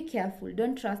 be careful.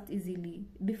 Don't trust easily.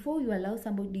 Before you allow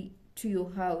somebody to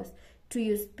your house, to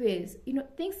your space,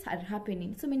 things are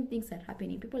happening. So many things are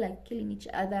happening. People are killing each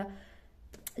other.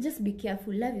 Just be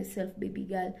careful. Love yourself, baby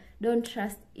girl. Don't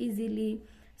trust easily.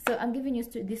 So I'm giving you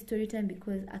this story time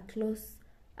because a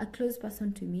close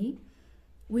person to me,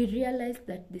 we realized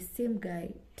that the same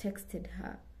guy texted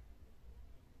her.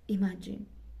 Imagine.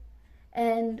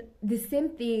 And the same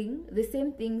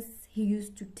things he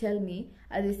used to tell me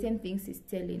are the same things he's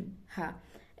telling her.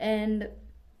 And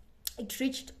it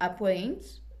reached a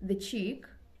point the chick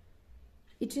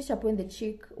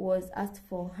was asked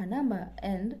for her number,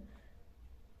 and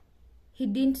she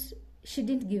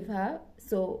didn't give her,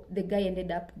 so the guy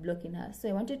ended up blocking her. So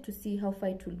I wanted to see how far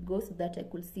it will go, so that I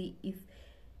could see if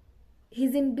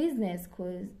he's in business,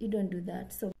 because he don't do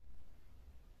that. So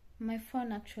my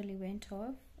phone actually went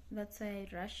off. That's why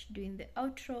I rushed doing the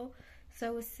outro. So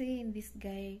I was saying this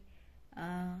guy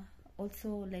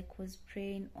also like was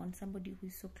preying on somebody who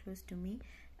is so close to me,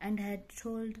 and I had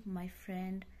told my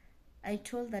friend, I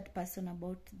told that person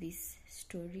about this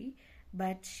story,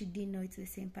 but she didn't know it's the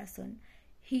same person.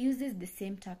 He uses the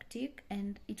same tactic,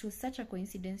 and it was such a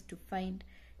coincidence to find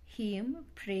him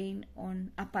preying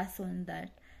on a person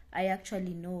that I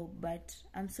actually know, but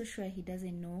I'm so sure he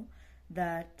doesn't know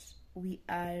that we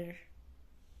are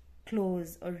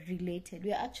close or related.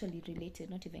 We are actually related,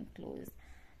 not even close.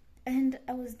 And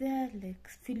I was there like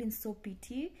feeling so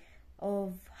pity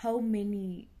of how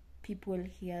many people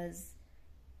he has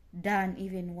done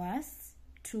even worse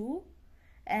too.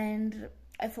 And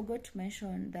I forgot to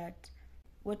mention that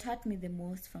what hurt me the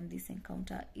most from this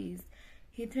encounter is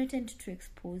he threatened to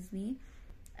expose me,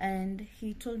 and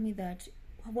he told me that,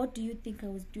 what do you think I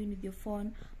was doing with your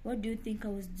phone? What do you think I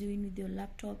was doing with your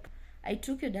laptop? I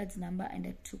took your dad's number and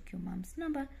I took your mom's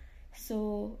number.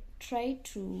 So try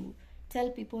to tell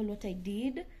people what I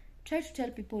did.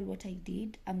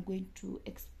 I'm going to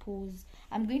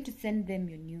send them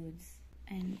your nudes.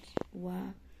 And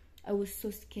wow, I was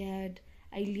so scared.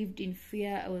 I lived in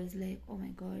fear. I was like, oh my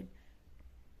God,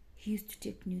 he used to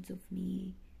take nudes of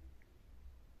me.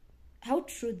 How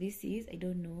true this is, I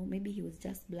don't know. Maybe he was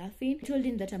just bluffing. I told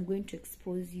him that I'm going to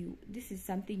expose you. This is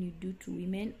something you do to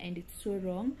women, and it's so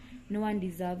wrong. No one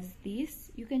deserves this.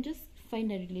 You can just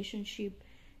find a relationship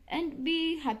and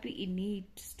be happy in it.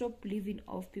 Stop living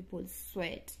off people's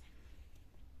sweat.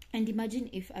 And imagine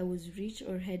if I was rich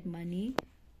or had money.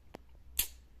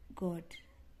 God,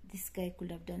 this guy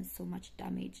could have done so much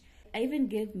damage. I even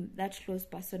gave that close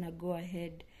person a go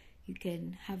ahead. You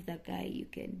can have that guy, you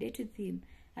can date with him.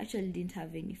 I actually didn't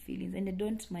have any feelings, and I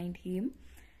don't mind him.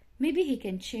 Maybe he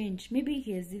can change. Maybe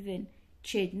he has even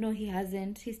changed. No, he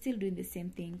hasn't. He's still doing the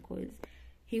same thing, because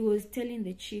he was telling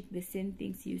the chick the same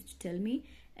things he used to tell me.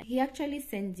 He actually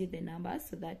sends you the number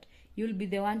so that you'll be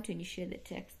the one to initiate the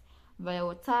text via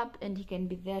WhatsApp, and he can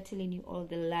be there telling you all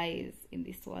the lies in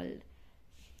this world.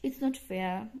 It's not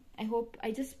fair.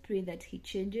 I just pray that he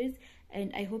changes,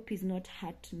 and I hope he's not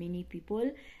hurt many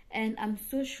people. And I'm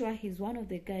so sure he's one of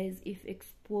the guys, if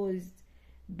exposed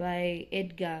by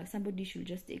Edgar, somebody should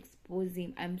just expose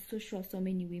him. I'm so sure so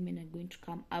many women are going to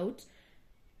come out,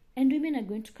 and women are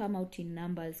going to come out in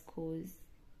numbers, because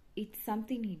it's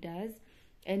something he does,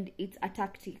 and it's a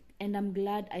tactic. And I'm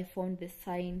glad I found the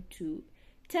sign to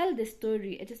tell the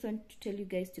story. I just want to tell you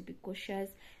guys to be cautious.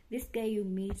 This guy you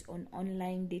meet on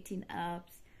online dating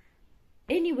apps,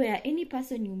 anywhere, any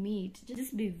person you meet,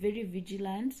 just be very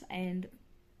vigilant, and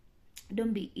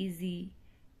don't be easy.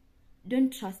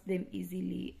 Don't trust them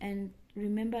easily. And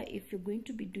remember, if you're going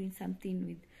to be doing something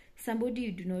with somebody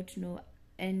you do not know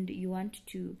and you want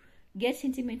to get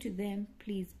intimate with them,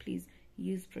 please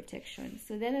use protection.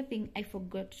 So the other thing I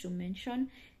forgot to mention,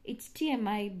 it's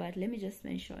TMI, but let me just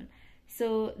mention.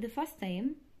 So the first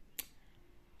time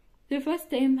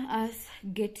us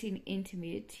getting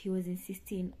intimate, he was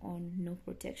insisting on no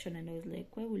protection, and I was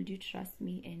like, why would you trust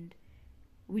me and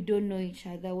we don't know each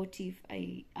other? What if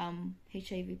I am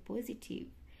HIV positive?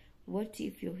 What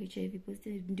if you're HIV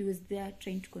positive? And he was there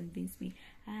trying to convince me,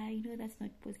 that's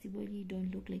not possible, you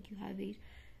don't look like you have it.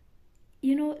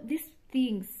 These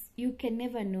things, you can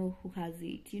never know who has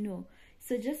it,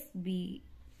 so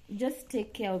just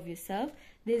take care of yourself.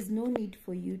 There's no need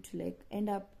for you to end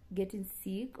up getting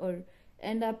sick or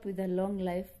end up with a long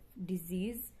life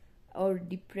disease or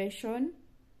depression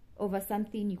over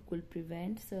something you could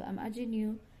prevent. So I'm urging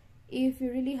you, if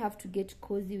you really have to get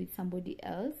cozy with somebody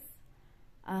else,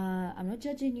 I'm not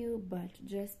judging you, but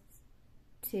just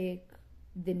take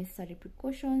the necessary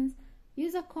precautions.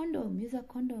 Use a condom.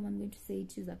 I'm going to say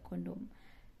it, use a condom,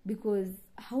 because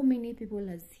how many people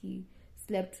has he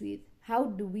slept with? How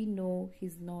do we know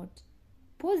he's not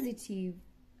positive?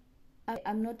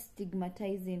 I'm not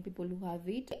stigmatizing people who have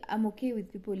it. I'm okay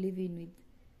with people living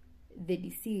with the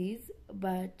disease,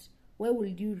 but why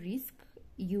would you risk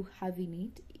you having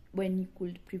it when you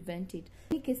could prevent it?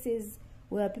 In cases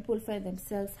where people find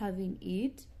themselves having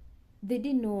it, they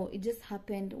didn't know, it just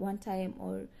happened one time,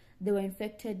 or they were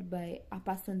infected by a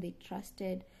person they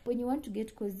trusted. When you want to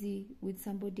get cozy with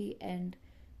somebody and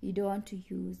you don't want to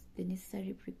use the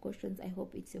necessary precautions. I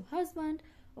hope it's your husband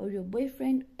or your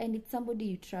boyfriend, and it's somebody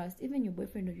you trust. Even your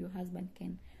boyfriend or your husband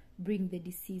can bring the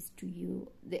disease to you,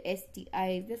 the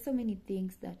STIs. There's so many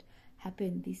things that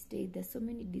happen this day. There's so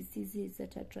many diseases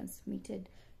that are transmitted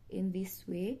in this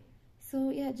way. So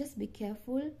yeah, just be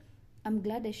careful. I'm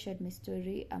glad I shared my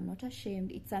story. I'm not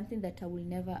ashamed. It's something that I will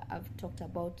never have talked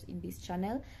about in this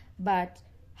channel, but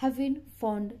having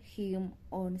found him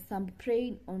on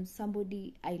preying on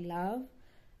somebody I love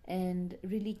and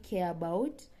really care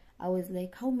about, I was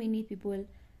like, how many people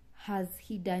has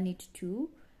he done it to?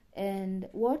 And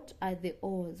what are the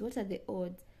odds? What are the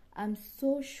odds? I'm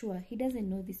so sure he doesn't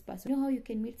know this person. You know how you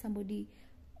can meet somebody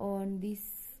on these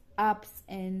apps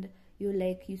and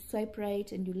you swipe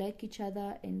right and you like each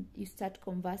other and you start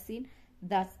conversing?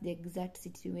 That's the exact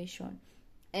situation.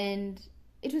 And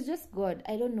it was just God.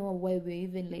 I don't know why we're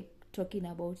even like talking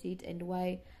about it, and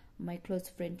why my close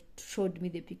friend showed me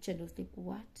the picture and was like,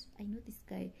 what? I know this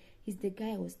guy. He's the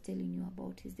guy I was telling you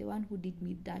about. He's the one who did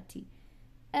me dirty.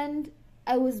 And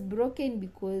I was broken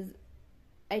because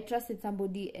I trusted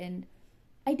somebody and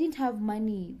I didn't have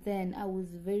money then. I was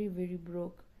very, very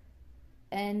broke.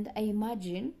 And I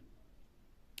imagine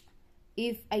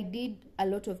if I did a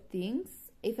lot of things,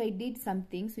 if I did some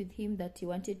things with him that he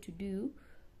wanted to do,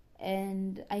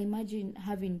 and I imagine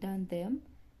having done them,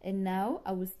 and now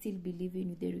I will still be living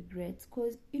with the regrets,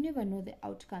 because you never know the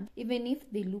outcome. Even if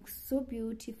they look so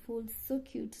beautiful, so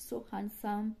cute, so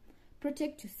handsome,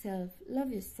 protect yourself,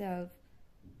 love yourself.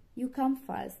 You come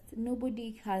first.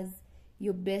 Nobody has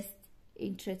your best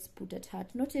interests put at heart.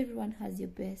 Not everyone has your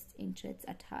best interests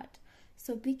at heart.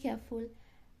 So be careful.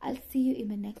 I'll see you in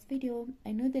my next video.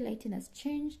 I know the lighting has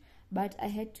changed, but I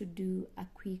had to do a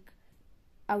quick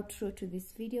outro to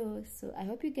this video. So I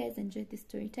hope you guys enjoyed this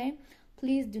story time.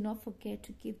 Please do not forget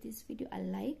to give this video a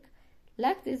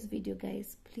like this video,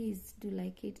 guys. Please do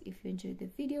like it if you enjoyed the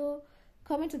video.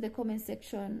 Comment in the comment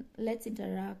section. Let's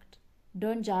interact.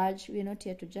 Don't judge. We're not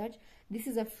here to judge. This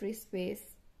is a free space.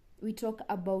 We talk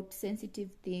about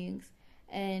sensitive things,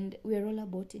 and we're all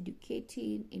about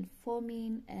educating,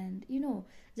 informing, and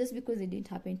just because it didn't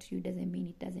happen to you doesn't mean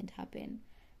it doesn't happen.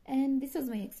 And this was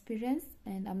my experience,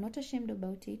 and I'm not ashamed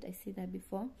about it. I said that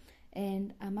before,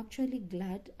 and I'm actually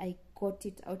glad I got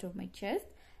it out of my chest.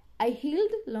 I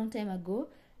healed a long time ago,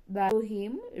 but I saw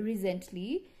him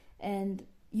recently, and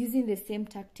using the same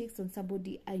tactics on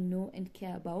somebody I know and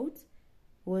care about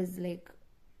was like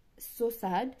so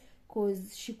sad,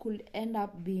 because she could end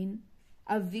up being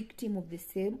a victim of the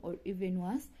same or even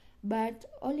worse. But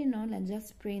all in all, I'm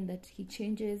just praying that he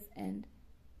changes and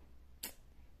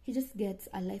he just gets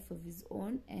a life of his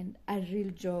own and a real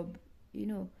job.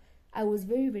 I was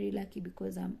very, very lucky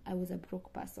because I was a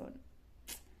broke person.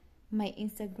 My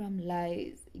Instagram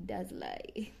lies. It does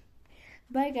lie.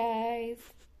 Bye guys.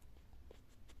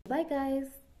 Bye guys.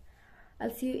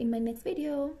 I'll see you in my next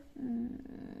video.